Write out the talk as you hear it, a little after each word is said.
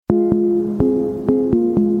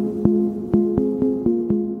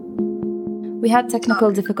We had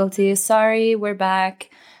technical difficulties. Sorry, we're back.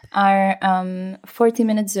 Our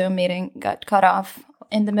 40-minute Zoom meeting got cut off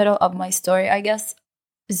in the middle of my story. I guess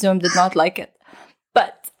Zoom did not like it.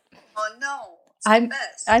 But oh no,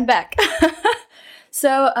 I'm back.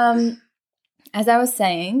 So as I was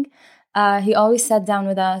saying, he always sat down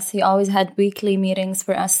with us. He always had weekly meetings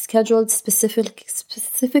for us, scheduled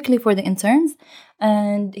specifically for the interns.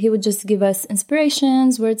 And he would just give us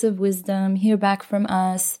inspirations, words of wisdom, hear back from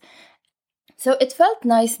us. So it felt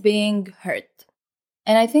nice being heard.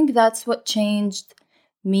 And I think that's what changed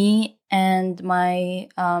me and my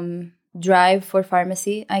drive for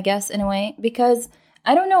pharmacy, I guess, in a way. Because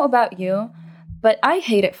I don't know about you, but I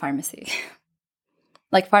hated pharmacy.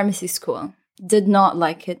 Like pharmacy school. Did not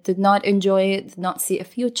like it, did not enjoy it, did not see a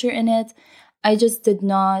future in it. I just did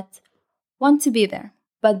not want to be there.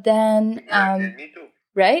 But then... me too.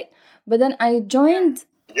 Right? But then I joined...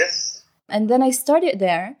 Yes. And then I started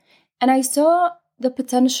there. And I saw the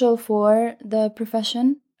potential for the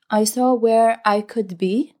profession. I saw where I could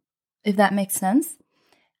be, if that makes sense.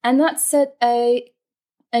 And that set a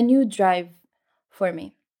new drive for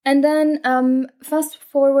me. And then fast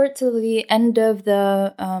forward to the end of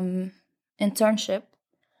the internship,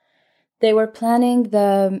 they were planning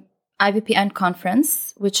the IVPN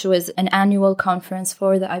conference, which was an annual conference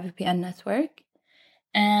for the IVPN network.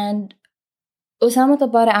 And Osama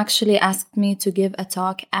Tabara actually asked me to give a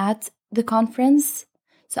talk at the conference.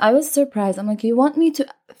 So I was surprised. I'm like, you want me to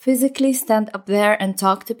physically stand up there and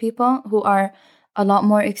talk to people who are a lot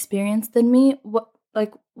more experienced than me?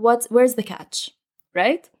 Where's the catch?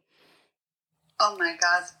 Right? Oh my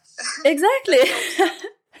God. Exactly.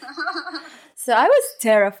 So I was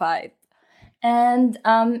terrified. And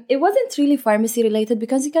it wasn't really pharmacy related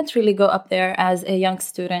because you can't really go up there as a young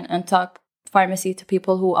student and talk pharmacy to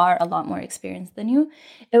people who are a lot more experienced than you.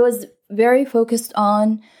 It was very focused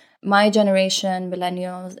on my generation,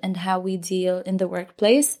 millennials, and how we deal in the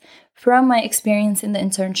workplace from my experience in the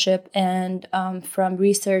internship and from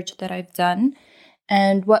research that I've done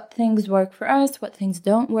and what things work for us, what things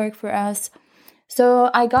don't work for us.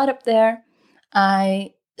 So I got up there,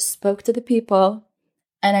 I spoke to the people,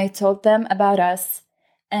 and I told them about us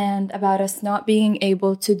and about us not being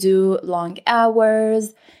able to do long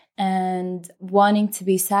hours and wanting to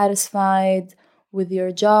be satisfied with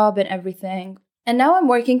your job and everything. And now I'm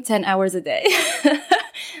working 10 hours a day.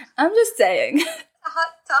 I'm just saying. A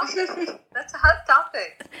hot topic. That's a hot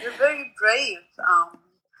topic. You're very brave.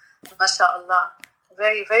 MashaAllah.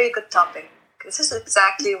 Very, very good topic. This is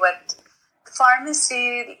exactly what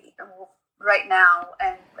pharmacy right now,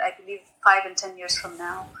 and I believe 5 and 10 years from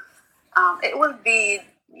now, it will be,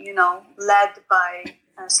 led by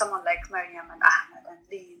someone like Mariam and Ahmed and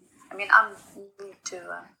Lee. I mean, I'm new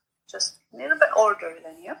to just a little bit older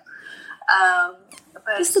than you.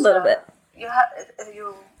 But, just a little bit. You have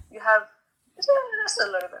just a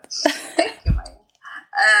little bit. Thank you, Mariam.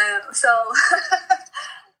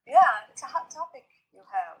 Yeah, it's a hot topic you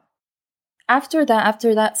have. After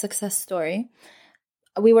that success story,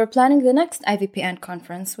 we were planning the next IVPN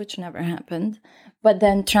conference, which never happened, but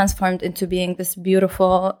then transformed into being this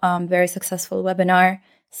beautiful, very successful webinar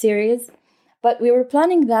series. But we were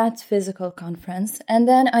planning that physical conference, and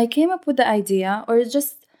then I came up with the idea, or it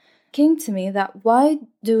just came to me that why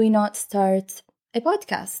do we not start a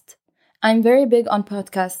podcast? I'm very big on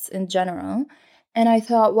podcasts in general, and I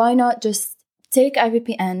thought, why not just take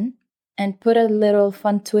IVPN and put a little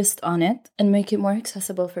fun twist on it and make it more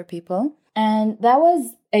accessible for people? And that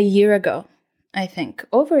was a year ago, I think,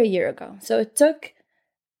 over a year ago. So it took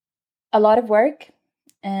a lot of work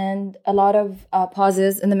and a lot of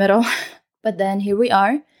pauses in the middle. But then here we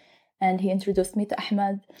are. And he introduced me to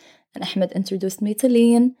Ahmed. And Ahmed introduced me to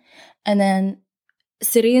Lean. And then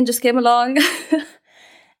Sireen just came along.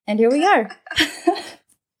 And here we are.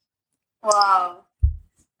 Wow.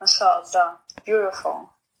 MashaAllah. Beautiful.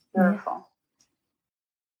 Beautiful.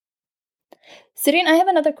 Sireen, I have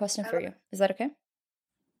another question for you. Is that okay?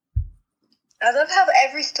 I love how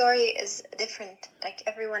every story is different. Like,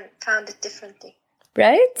 everyone found it differently.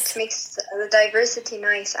 Right? It makes the diversity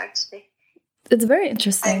nice, actually. It's very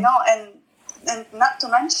interesting. I know, and not to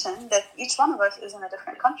mention that each one of us is in a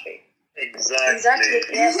different country. Exactly.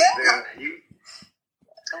 Yes.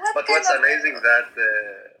 But what's amazing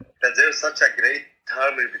that there's such a great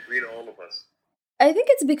harmony between all of us. I think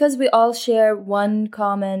it's because we all share one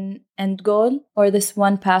common end goal, or this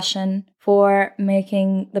one passion for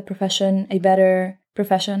making the profession a better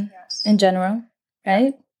profession in general,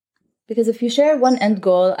 right? Because if you share one end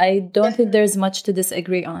goal, I don't think there's much to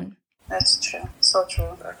disagree on. That's true. So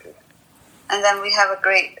true. Exactly. And then we have a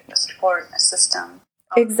great support system.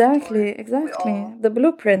 Exactly. The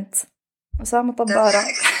blueprint. Osama Tabbara.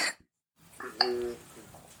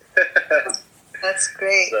 That's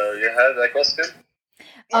great. So you had a question?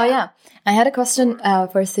 Oh, yeah. I had a question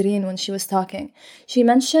for Serene when she was talking. She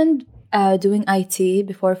mentioned doing IT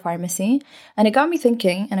before pharmacy, and it got me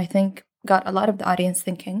thinking, and I think got a lot of the audience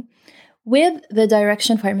thinking, with the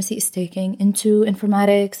direction pharmacy is taking into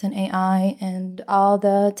informatics and AI and all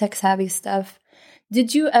the tech-savvy stuff,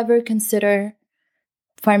 did you ever consider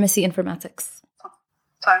pharmacy informatics?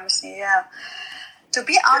 Pharmacy, yeah. To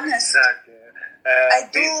be honest, Exactly. I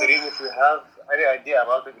do. Please, Serene, if you have any idea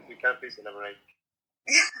about it, if you can, please elaborate.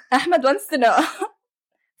 Ahmed wants to know.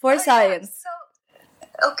 For science. Yeah.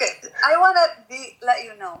 So, okay, I want to let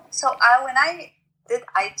you know. So, when I did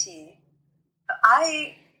IT,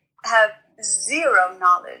 I have zero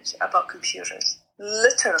knowledge about computers.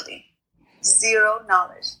 Literally, zero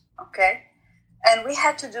knowledge. Okay, and we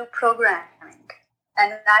had to do programming,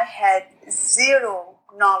 and I had zero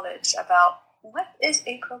knowledge about what is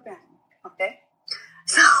a program. Okay,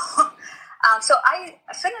 so so I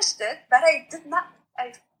finished it, but I did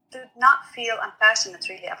not feel I'm passionate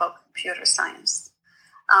really about computer science.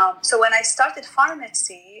 So when I started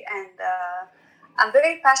pharmacy, and I'm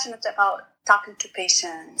very passionate about talking to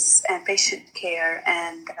patients and patient care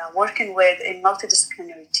and working with a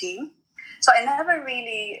multidisciplinary team. So I never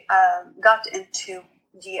really got into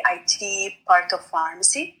the IT part of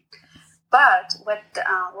pharmacy. But what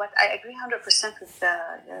I agree 100% with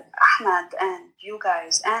Ahmed and you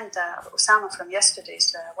guys and Osama from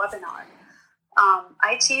yesterday's webinar,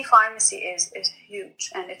 IT pharmacy is huge,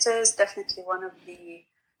 and it is definitely one of the,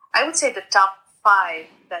 I would say, the top 5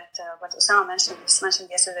 that what Osama mentioned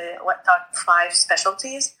yesterday, what top 5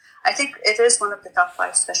 specialties. I think it is one of the top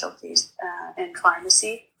 5 specialties in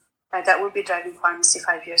pharmacy that will be driving pharmacy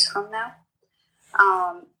 5 years from now.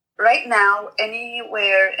 Right now,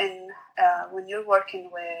 anywhere in when you're working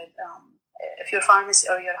with, if your pharmacy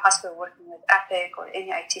or your hospital working with Epic or any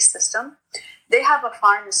IT system, they have a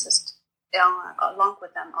pharmacist along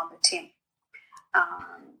with them on the team.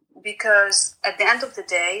 Because at the end of the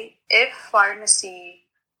day, if pharmacy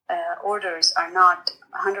orders are not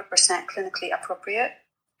 100% clinically appropriate,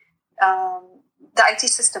 the IT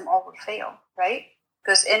system all will fail, right?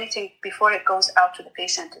 Because anything before it goes out to the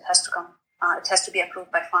patient, it has to be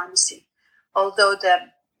approved by pharmacy. Although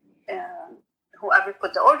whoever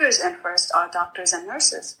put the orders in first are doctors and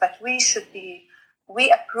nurses, but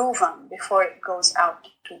we approve them before it goes out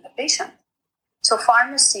to the patient. So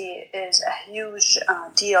pharmacy is a huge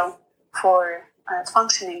deal for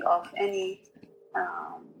functioning of any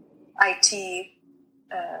IT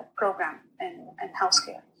program in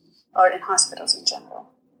healthcare or in hospitals in general.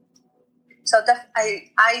 So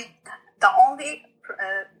the only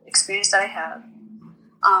experience that I have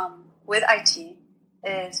with IT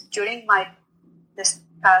is during my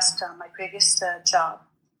previous job.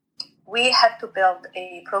 We had to build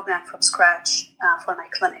a program from scratch for my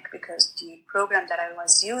clinic because the program that I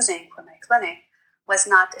was using for my clinic was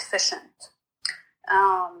not efficient.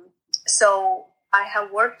 So I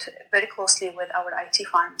have worked very closely with our IT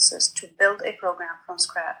pharmacist to build a program from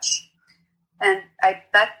scratch. And I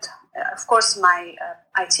bet, of course, my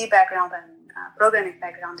IT background and programming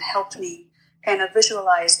background helped me kind of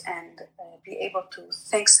visualize and be able to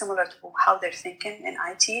think similar to how they're thinking in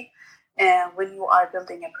IT. And when you are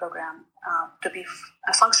building a program to be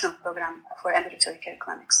a functional program for ambulatory care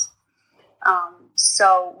clinics.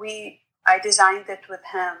 So I designed it with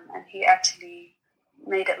him, and he actually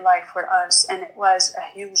made it live for us. And it was a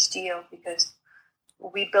huge deal because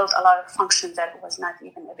we built a lot of functions that was not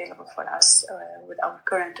even available for us with our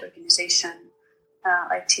current organization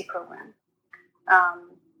IT program.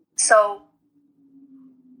 So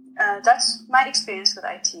that's my experience with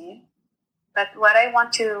IT. But what I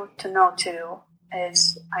want you to know too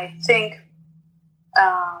is I think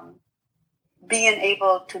being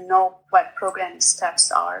able to know what programming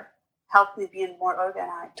steps are helped me be more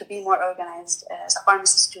organized as a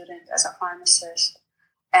pharmacy student, as a pharmacist,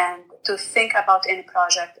 and to think about any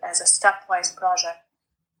project as a stepwise project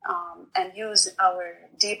and use our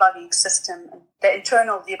debugging system, the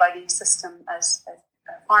internal debugging system as a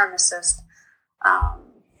pharmacist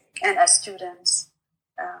and as students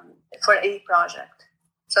for any project.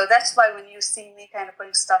 So that's why when you see me kind of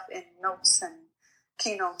putting stuff in notes and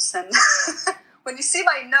keynotes, and when you see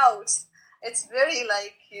my notes, it's very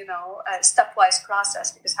like, a stepwise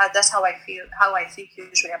process because that's how I feel, how I think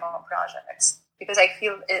usually about projects. Because I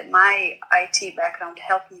feel my IT background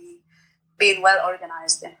helped me being well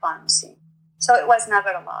organized in pharmacy. So it was never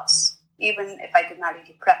a loss, even if I did not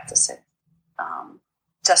really practice it.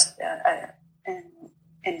 Just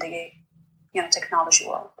in the technology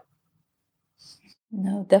world.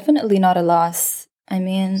 No, definitely not a loss. I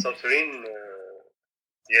mean, So Serene,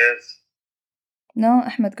 yes. No,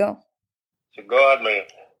 Ahmed, go. So go ahead, Mariam.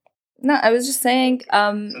 No, I was just saying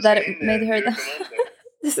So that Serene, it made her. you recommend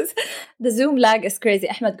This is the Zoom lag is crazy.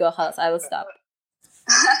 Ahmed, go. خلاص, I will stop.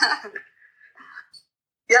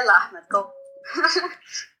 Yalla, Ahmed, go.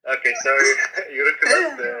 Okay, so you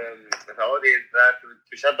recommend the audience that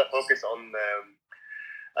to shut the focus on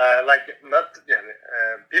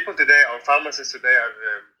people today or pharmacists today are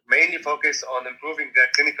mainly focused on improving their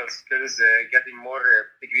clinical skills, getting more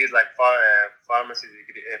degrees like pharmacy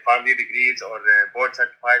degree, PharmD degrees or board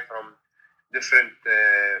certified from different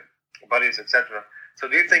bodies, etc. So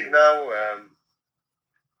do you think now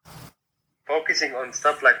focusing on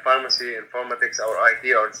stuff like pharmacy, informatics, or IT,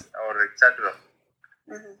 or etc.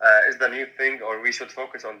 Is the new thing, or we should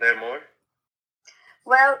focus on there more?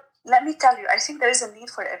 Well, let me tell you, I think there is a need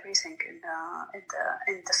for everything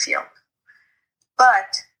in the field,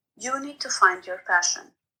 but you need to find your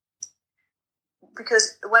passion,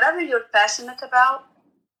 because whatever you're passionate about,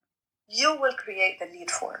 you will create the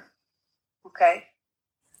need for. Okay,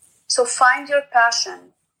 so find your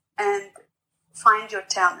passion and find your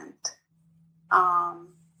talent,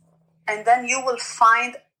 and then you will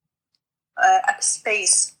find a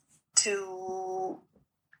space to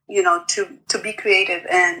be creative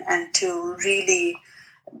and to really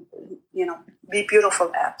be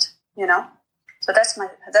beautiful at. So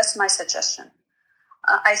that's my suggestion.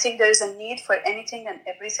 I think there is a need for anything and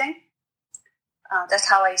everything. That's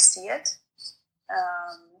how I see it.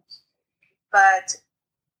 But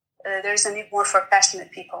there's a need more for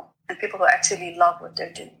passionate people and people who actually love what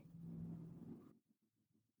they're doing.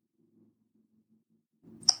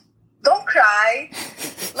 Don't cry.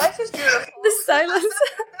 Life is beautiful. The silence.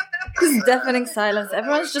 This deafening silence.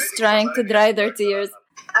 Everyone's just trying to dry their tears.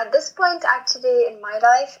 At this point, actually, in my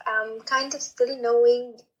life, I'm kind of still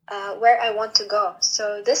knowing where I want to go.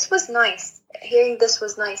 So this was nice. Hearing this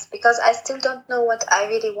was nice because I still don't know what I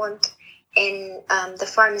really want in the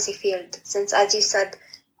pharmacy field. Since, as you said,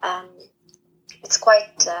 it's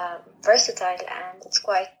quite versatile and it's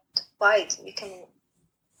quite wide. You can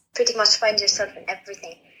pretty much find yourself in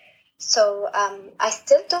everything. So I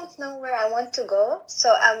still don't know where I want to go.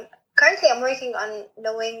 So currently I'm working on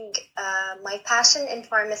knowing my passion in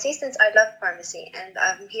pharmacy, since I love pharmacy and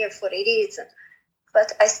I'm here for a reason.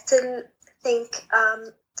 But I still think,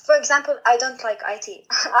 for example, I don't like IT.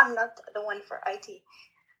 I'm not the one for IT.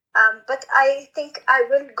 But I think I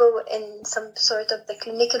will go in some sort of the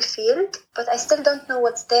clinical field, but I still don't know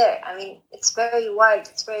what's there. I mean, it's very wide.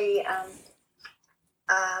 It's very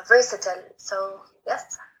versatile. So,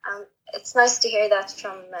 yes. It's nice to hear that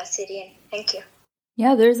from Sirine. Thank you.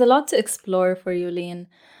 Yeah, there's a lot to explore for you, Lean.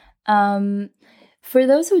 For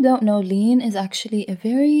those who don't know, Lean is actually a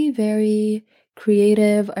very, very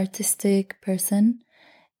creative, artistic person.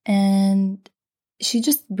 And she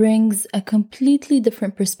just brings a completely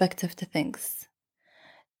different perspective to things.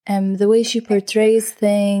 The way she portrays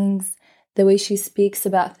things, the way she speaks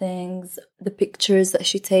about things, the pictures that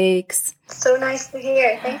she takes. So nice to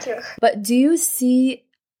hear. Thank you. But do you see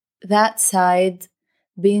that side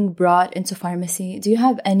being brought into pharmacy? Do you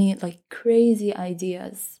have any crazy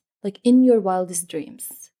ideas, in your wildest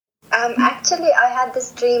dreams? Actually, I had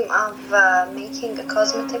this dream of making a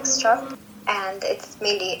cosmetics shop, and it's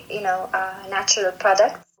mainly natural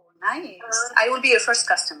products. Nice. I will be your first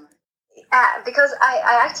customer. Because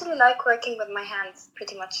I actually like working with my hands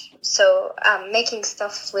pretty much. So making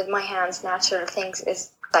stuff with my hands, natural things,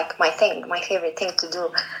 is my thing, my favorite thing to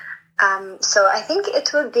do. So I think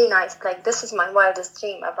it would be nice. This is my wildest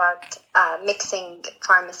dream about mixing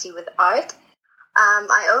pharmacy with art.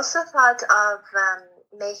 I also thought of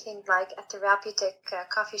making a therapeutic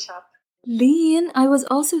coffee shop. Lean, I was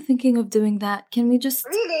also thinking of doing that. Can we just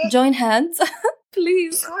join hands?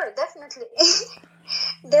 Please. Sure, definitely.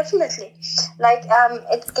 Definitely.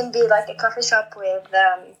 It can be a coffee shop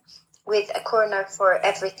with a corner for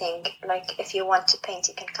everything. If you want to paint,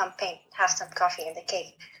 you can come paint, have some coffee in the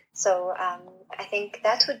cave. So I think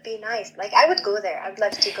that would be nice. I would go there. I'd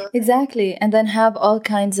love to go there. Exactly. And then have all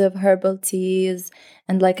kinds of herbal teas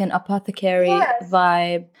and an apothecary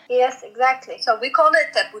vibe. Yes, exactly. So we call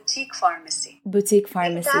it a boutique pharmacy. Boutique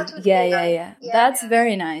pharmacy. Yeah. That's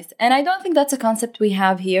very nice. And I don't think that's a concept we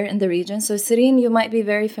have here in the region. So Serene, you might be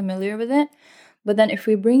very familiar with it. But then if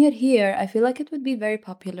we bring it here, I feel like it would be very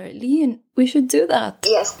popular. Lean, we should do that.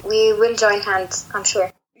 Yes, we will join hands, I'm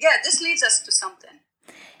sure. Yeah, this leads us to something.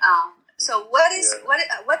 So what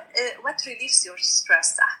relieves your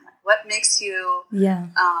stress, Ahmed? What makes you? Yeah.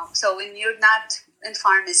 So when you're not in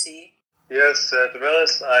pharmacy, Yes, to be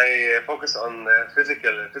honest, I focus on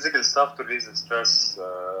physical stuff to release the stress.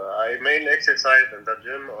 I mainly exercise in the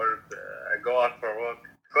gym or I go out for a walk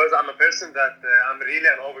because I'm a person that I'm really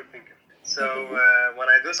an overthinker. So when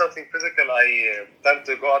I do something physical, I tend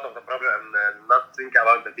to go out of the problem and not think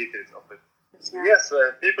about the details of it. Yeah. Yes,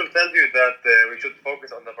 people tell you that we should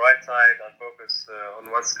focus on the bright side and focus on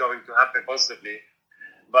what's going to happen positively.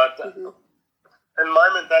 But in my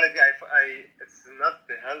mentality, it's not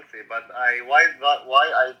healthy. But why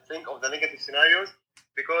I think of the negative scenarios?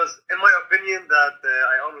 Because in my opinion, that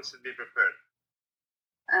I always should be prepared.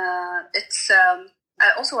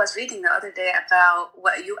 I also was reading the other day about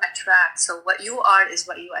what you attract. So what you are is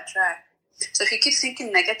what you attract. So if you keep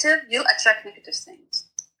thinking negative, you'll attract negative things.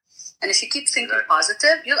 And if you keep thinking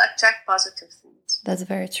positive, you'll attract positive things. That's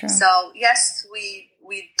very true. So yes, we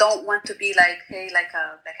don't want to be like an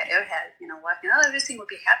airhead. Everything will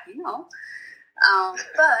be happy. No,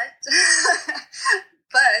 but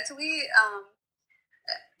we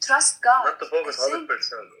trust God. Not to focus 100%.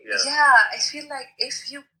 Yeah, I feel like if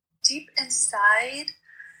you deep inside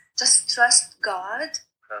just trust God,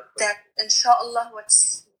 that inshallah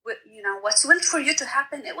what's willed for you to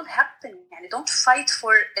happen, it will happen. And don't fight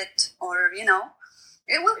for it, or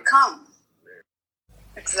it will come.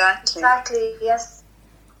 Exactly, yes.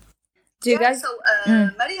 Do you guys? So,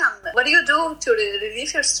 Mariam, what do you do to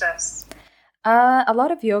relieve your stress? A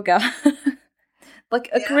lot of yoga. Like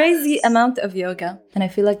a crazy amount of yoga. And I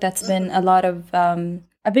feel like that's been a lot of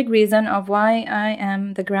a big reason of why I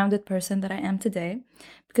am the grounded person that I am today.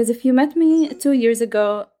 Because if you met me 2 years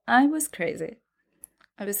ago, I was crazy.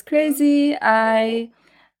 I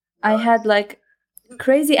had like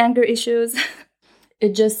crazy anger issues.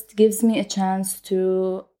 It just gives me a chance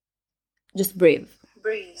to just breathe.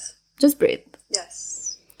 Just breathe.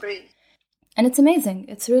 Yes, breathe. And it's amazing.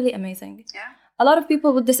 It's really amazing. Yeah. A lot of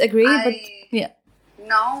people would disagree, but yeah.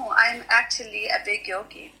 No, I'm actually a big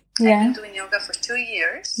yogi. Yeah. I've been doing yoga for 2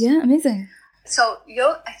 years. Yeah, amazing. So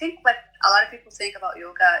I think what a lot of people think about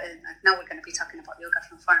yoga, and now we're going to be talking about yoga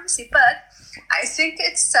from pharmacy, but I think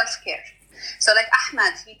it's self-care. So like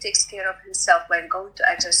Ahmed, he takes care of himself by going to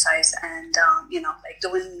exercise and, like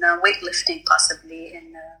doing weightlifting possibly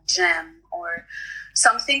in the gym or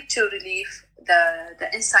something to relieve the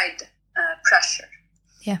inside pressure.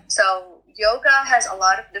 Yeah. So yoga has a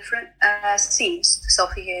lot of different themes. So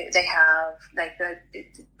they have like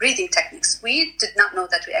breathing techniques. We did not know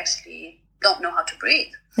that we actually don't know how to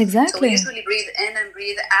breathe. Exactly. So we usually breathe in and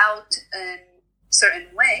breathe out in a certain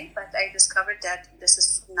way, but I discovered that this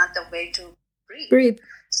is not the way to breathe.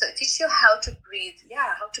 So it teaches you how to breathe.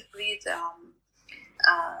 Yeah, how to breathe.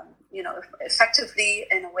 Effectively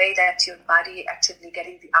in a way that your body actually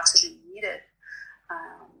getting the oxygen needed,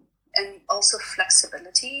 and also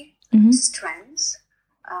flexibility, strength.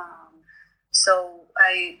 So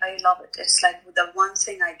I love it. It's like the one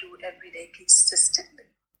thing I do every day consistently.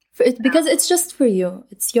 Because it's just for you.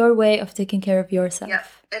 It's your way of taking care of yourself. Yeah,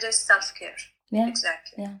 it is self-care. Yeah,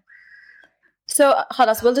 exactly. Yeah. So,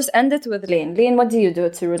 khalas, we'll just end it with Lean. Lean, what do you do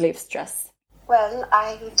to relieve stress? Well,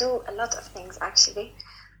 I do a lot of things actually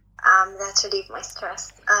that relieve my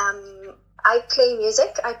stress. I play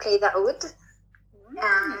music. I play the oud.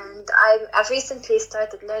 And I've recently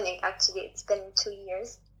started learning. Actually, it's been 2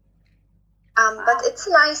 years. But it's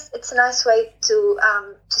a nice way to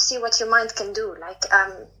see what your mind can do. Like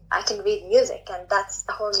I can read music, and that's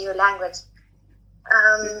a whole new language.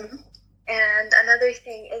 And another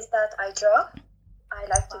thing is that I draw. I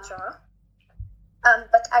like to draw.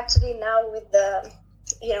 But actually now with the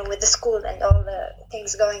school and all the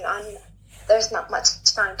things going on, there's not much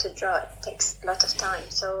time to draw. It takes a lot of time.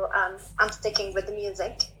 So I'm sticking with the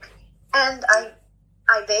music. And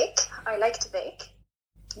I bake. I like to bake.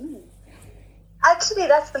 Actually,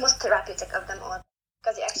 that's the most therapeutic of them all.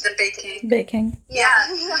 Because you actually baking. Yeah.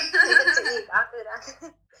 You get to eat after that.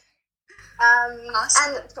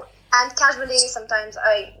 Awesome. And casually, sometimes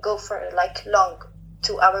I go for like long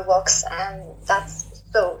 2-hour walks, and that's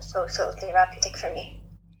so therapeutic for me.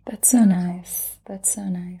 That's so nice.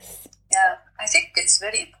 Yeah, I think it's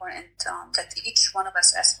very important that each one of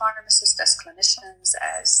us, as pharmacists, as clinicians,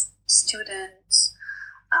 as students,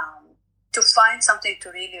 to find something to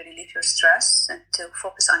really relieve your stress and to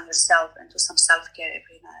focus on yourself and do some self-care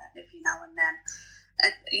every now and then.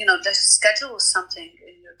 And, just schedule something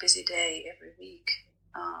in your busy day every week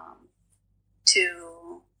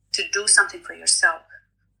to do something for yourself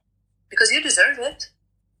because you deserve it.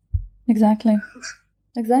 Exactly.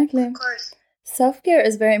 Of course. Self-care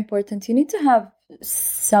is very important. You need to have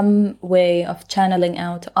some way of channeling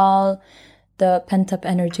out all the pent-up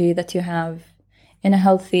energy that you have in a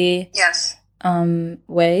healthy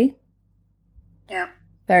way. Yeah.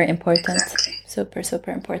 Very important. Exactly. Super,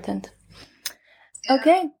 super important. Yeah.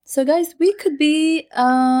 Okay, so guys, we could be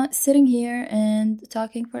sitting here and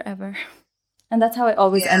talking forever. And that's how I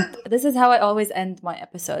always end. This is how I always end my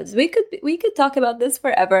episodes. We could talk about this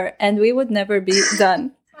forever and we would never be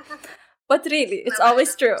done. But really, it's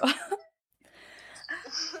always true.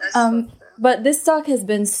 But this talk has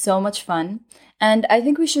been so much fun. And I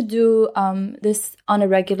think we should do this on a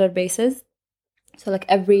regular basis. So like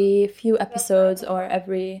every few episodes or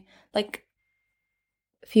every like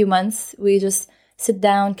few months, we just sit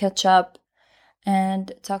down, catch up,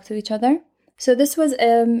 and talk to each other. So this was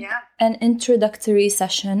an introductory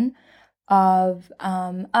session of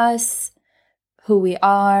us, who we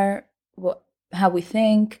are, how we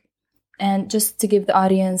think, and just to give the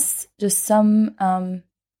audience just some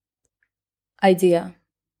idea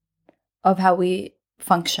of how we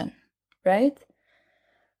function, right?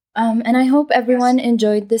 And I hope everyone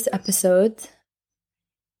enjoyed this episode.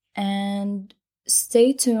 And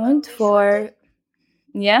stay tuned for...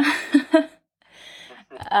 Yeah.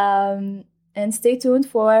 And stay tuned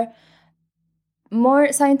for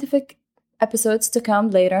more scientific episodes to come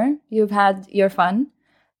later. You've had your fun.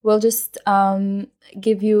 We'll just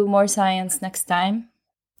give you more science next time.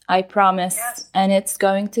 I promise. Yes. And it's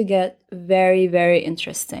going to get very, very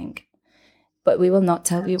interesting. But we will not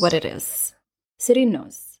tell you what it is. Sireen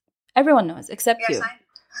knows. Everyone knows, except you.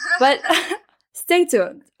 But stay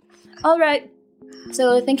tuned. All right.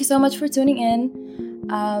 So thank you so much for tuning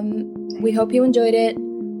in. We hope you enjoyed it.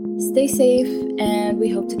 Stay safe, and we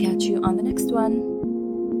hope to catch you on the next one.